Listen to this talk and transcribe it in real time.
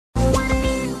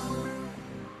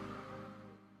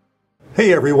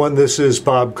Hey everyone, this is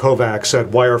Bob Kovacs at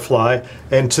Wirefly,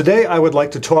 and today I would like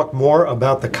to talk more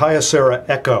about the Kyocera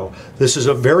Echo. This is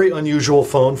a very unusual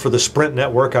phone for the Sprint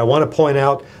network. I want to point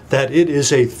out that it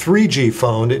is a 3G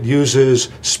phone. It uses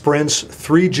Sprint's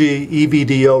 3G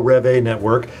EVDO Rev-A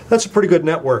network. That's a pretty good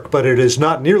network, but it is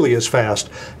not nearly as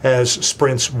fast as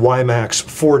Sprint's WiMAX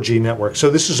 4G network. So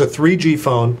this is a 3G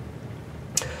phone.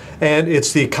 And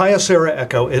it's the Kyocera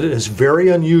Echo. It is very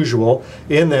unusual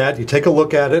in that you take a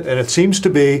look at it and it seems to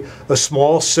be a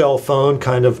small cell phone,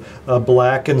 kind of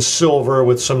black and silver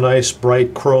with some nice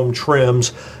bright chrome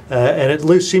trims, and it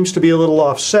seems to be a little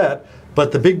offset.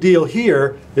 But the big deal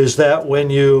here is that when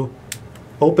you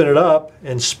open it up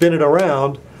and spin it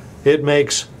around, it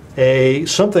makes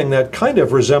something that kind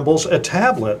of resembles a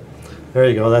tablet. There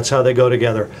you go, that's how they go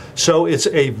together. So it's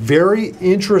a very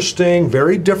interesting,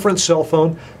 very different cell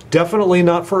phone. Definitely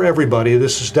not for everybody.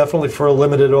 This is definitely for a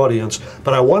limited audience.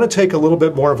 But I want to take a little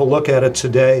bit more of a look at it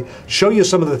today, show you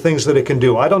some of the things that it can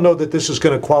do. I don't know that this is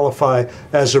going to qualify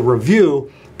as a review,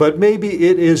 but maybe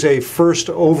it is a first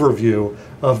overview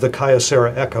of the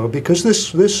Kyocera Echo, because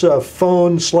this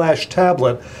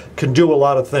phone/tablet can do a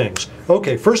lot of things.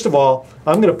 Okay, first of all,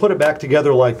 I'm going to put it back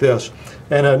together like this.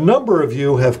 And a number of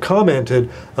you have commented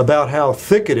about how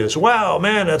thick it is. Wow,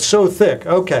 man, it's so thick.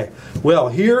 Okay, well,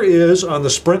 here is on the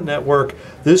Sprint network,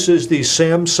 this is the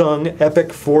Samsung Epic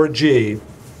 4G.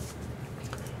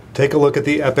 Take a look at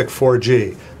the Epic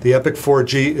 4G. The Epic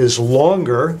 4G is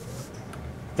longer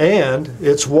and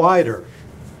it's wider.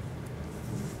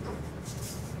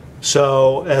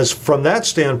 So as from that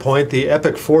standpoint, the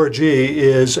Epic 4G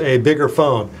is a bigger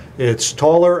phone. It's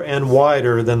taller and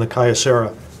wider than the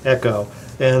Kyocera Echo.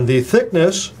 And the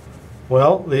thickness,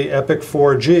 well, the Epic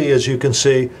 4G, as you can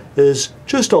see, is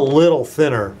just a little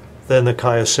thinner than the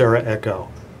Kyocera Echo.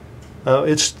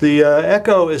 The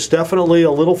Echo is definitely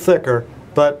a little thicker,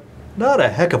 but not a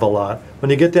heck of a lot.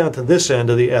 When you get down to this end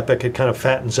of the Epic, it kind of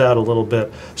fattens out a little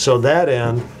bit. So that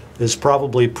end is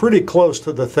probably pretty close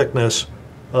to the thickness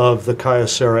of the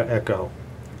Kyocera Echo.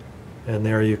 And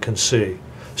there you can see.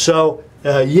 So,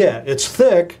 yeah, it's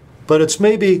thick, but it's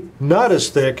maybe not as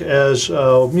thick as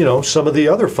some of the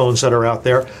other phones that are out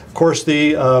there. Of course,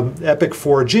 the Epic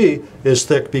 4G is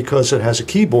thick because it has a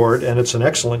keyboard, and it's an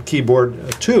excellent keyboard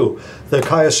too. The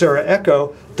Kyocera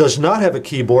Echo does not have a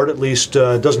keyboard, at least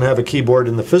doesn't have a keyboard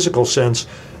in the physical sense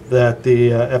that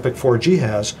the Epic 4G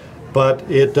has, but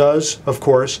it does, of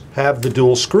course, have the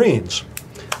dual screens.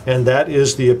 And that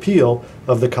is the appeal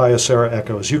of the Kyocera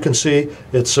Echo. As you can see,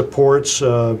 it supports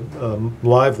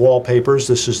live wallpapers.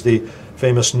 This is the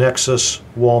famous Nexus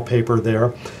wallpaper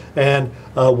there. And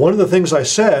one of the things I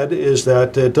said is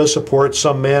that it does support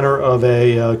some manner of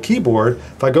a keyboard.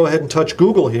 If I go ahead and touch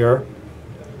Google here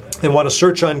and want to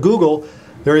search on Google,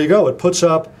 there you go. It puts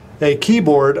up a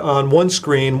keyboard on one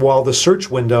screen while the search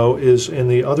window is in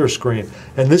the other screen.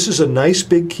 And this is a nice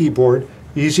big keyboard,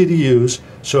 easy to use.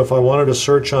 So if I wanted to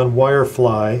search on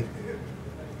Wirefly,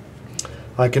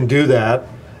 I can do that.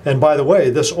 And by the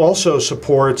way, this also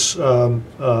supports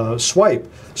swipe.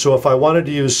 So if I wanted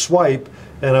to use swipe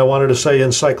and I wanted to say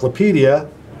encyclopedia,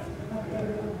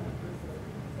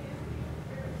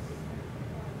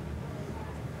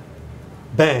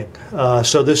 bang.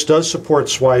 So this does support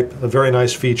swipe, a very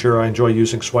nice feature. I enjoy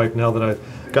using swipe now that I've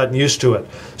gotten used to it.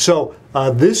 So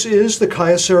this is the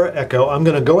Kyocera Echo. I'm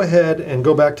going to go ahead and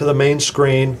go back to the main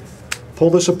screen, pull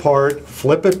this apart,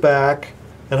 flip it back,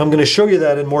 and I'm going to show you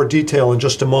that in more detail in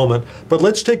just a moment. But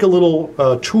let's take a little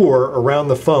tour around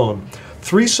the phone.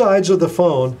 Three sides of the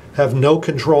phone have no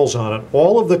controls on it.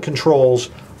 All of the controls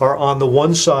are on the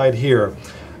one side here.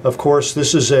 Of course,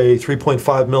 this is a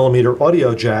 3.5mm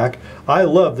audio jack. I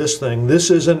love this thing.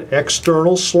 This is an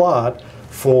external slot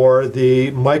for the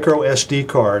micro SD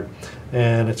card,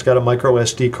 and it's got a micro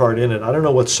SD card in it. I don't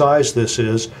know what size this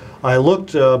is. I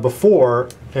looked before,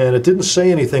 and it didn't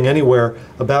say anything anywhere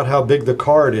about how big the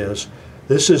card is.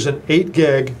 This is an 8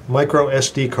 gig micro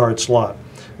SD card slot,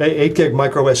 8 gig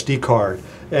micro SD card.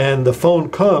 And the phone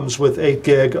comes with 8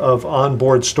 gig of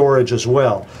onboard storage as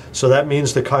well. So that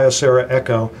means the Kyocera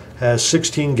Echo has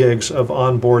 16 gigs of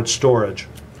onboard storage.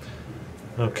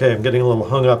 Okay, I'm getting a little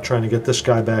hung up trying to get this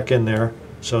guy back in there.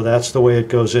 So that's the way it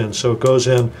goes in. So it goes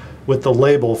in with the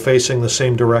label facing the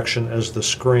same direction as the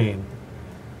screen.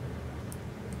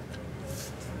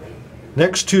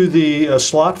 Next to the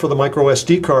slot for the micro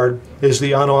SD card is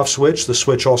the on-off switch. The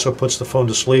switch also puts the phone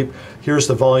to sleep. Here's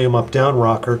the volume up-down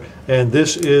rocker, and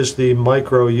this is the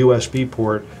micro USB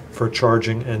port for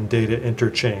charging and data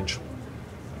interchange.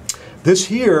 This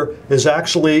here is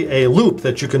actually a loop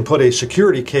that you can put a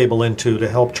security cable into to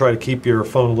help try to keep your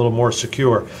phone a little more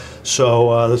secure.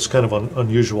 So that's kind of an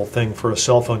unusual thing for a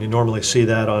cell phone. You normally see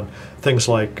that on things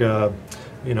like,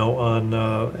 you know, on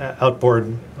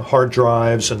outboard hard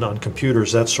drives and on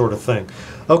computers, that sort of thing.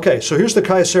 Okay, so here's the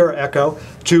Kyocera Echo.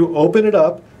 To open it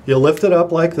up, you lift it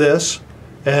up like this,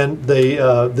 and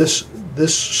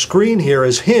this screen here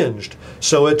is hinged,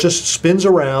 so it just spins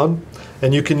around,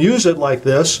 and you can use it like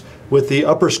this with the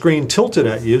upper screen tilted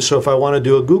at you. So if I want to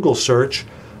do a Google search,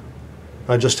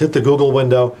 I just hit the Google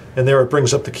window, and there it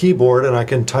brings up the keyboard, and I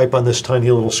can type on this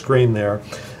tiny little screen there.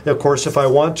 And of course, if I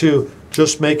want to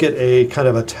just make it a kind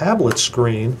of a tablet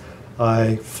screen,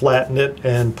 I flatten it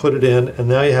and put it in, and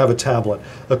now you have a tablet.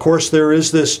 Of course, there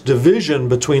is this division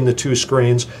between the two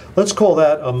screens. Let's call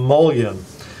that a mullion.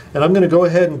 And I'm going to go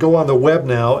ahead and go on the web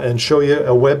now and show you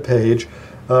a web page.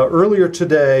 Earlier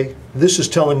today, this is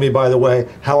telling me, by the way,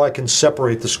 how I can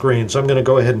separate the screens. I'm going to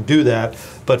go ahead and do that.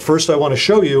 But first I want to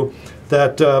show you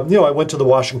that, you know, I went to the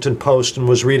Washington Post and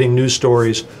was reading news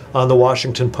stories on the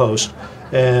Washington Post.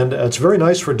 And it's very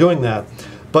nice for doing that.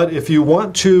 But if you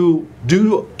want to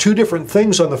do two different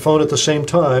things on the phone at the same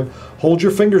time, hold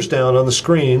your fingers down on the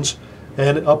screens,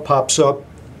 and up pops up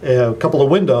a couple of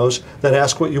windows that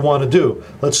ask what you want to do.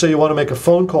 Let's say you want to make a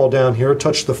phone call down here,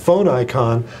 touch the phone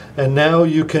icon, and now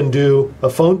you can do a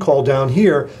phone call down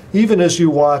here even as you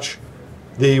watch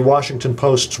the Washington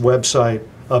Post's website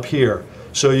up here.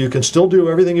 So you can still do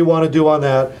everything you want to do on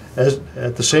that, as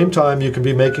at the same time you can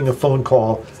be making a phone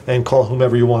call and call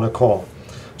whomever you want to call.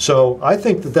 So I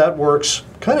think that that works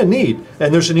kind of neat,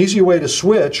 and there's an easy way to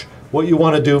switch what you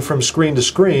want to do from screen to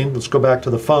screen. Let's go back to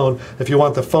the phone. If you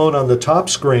want the phone on the top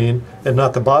screen and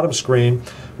not the bottom screen,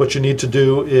 what you need to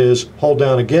do is hold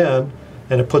down again,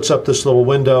 and it puts up this little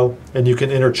window, and you can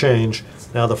interchange.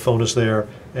 Now the phone is there,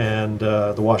 and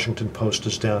the Washington Post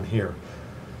is down here.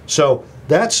 So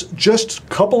that's just a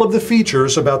couple of the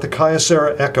features about the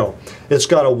Kyocera Echo. It's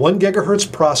got a 1 gigahertz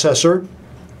processor.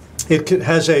 It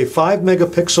has a 5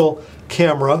 megapixel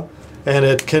camera, and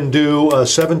it can do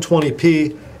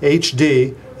 720p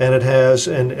HD, and it has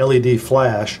an LED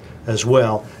flash as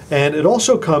well. And it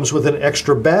also comes with an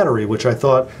extra battery, which I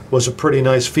thought was a pretty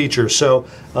nice feature. So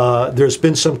there's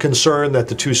been some concern that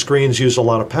the two screens use a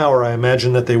lot of power. I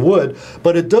imagine that they would,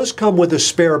 but it does come with a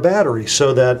spare battery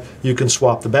so that you can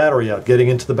swap the battery out. Getting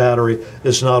into the battery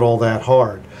is not all that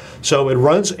hard. So it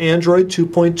runs Android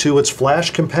 2.2, it's flash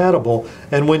compatible,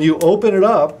 and when you open it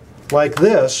up like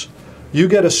this, you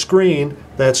get a screen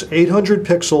that's 800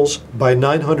 pixels by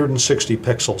 960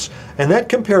 pixels. And that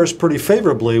compares pretty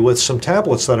favorably with some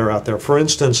tablets that are out there. For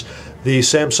instance, the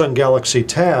Samsung Galaxy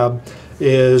Tab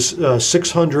is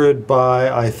 600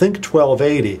 by, I think,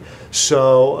 1280.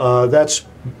 So that's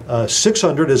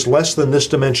 600 is less than this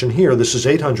dimension here. This is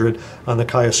 800 on the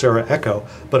Kyocera Echo.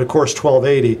 But of course,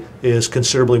 1280 is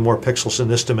considerably more pixels in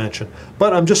this dimension.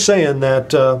 But I'm just saying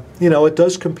that, you know, it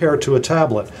does compare to a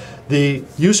tablet.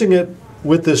 Using it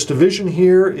with this division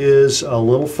here is a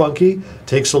little funky,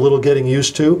 takes a little getting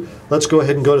used to. Let's go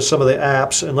ahead and go to some of the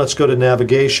apps, and let's go to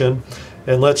navigation,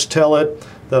 and let's tell it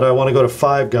that I want to go to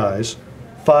Five Guys.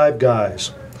 Five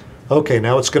Guys. Okay,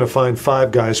 now it's going to find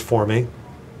Five Guys for me.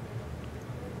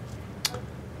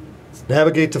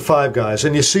 Navigate to Five Guys,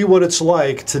 and you see what it's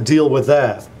like to deal with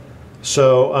that.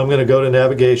 So I'm going to go to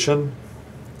navigation,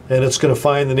 and it's going to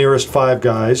find the nearest Five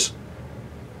Guys.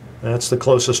 That's the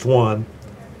closest one.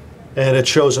 And it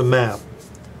shows a map.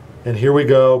 And here we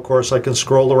go. Of course, I can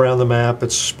scroll around the map.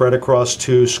 It's spread across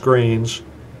two screens.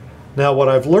 Now, what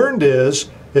I've learned is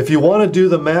if you want to do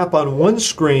the map on one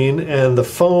screen and the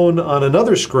phone on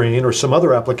another screen, or some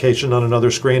other application on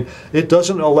another screen, it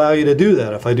doesn't allow you to do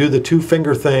that. If I do the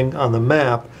two-finger thing on the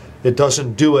map, it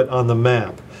doesn't do it on the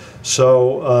map.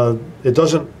 So it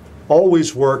doesn't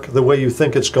always work the way you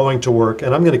think it's going to work,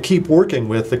 and I'm going to keep working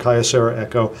with the Kyocera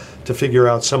Echo to figure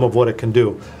out some of what it can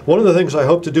do. One of the things I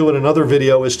hope to do in another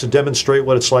video is to demonstrate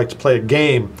what it's like to play a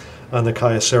game on the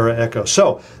Kyocera Echo.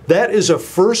 So that is a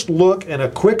first look and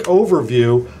a quick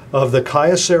overview of the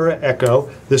Kyocera Echo.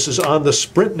 This is on the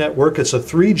Sprint network. It's a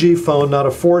 3G phone, not a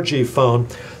 4G phone.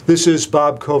 This is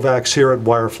Bob Kovacs here at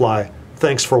Wirefly.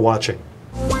 Thanks for watching.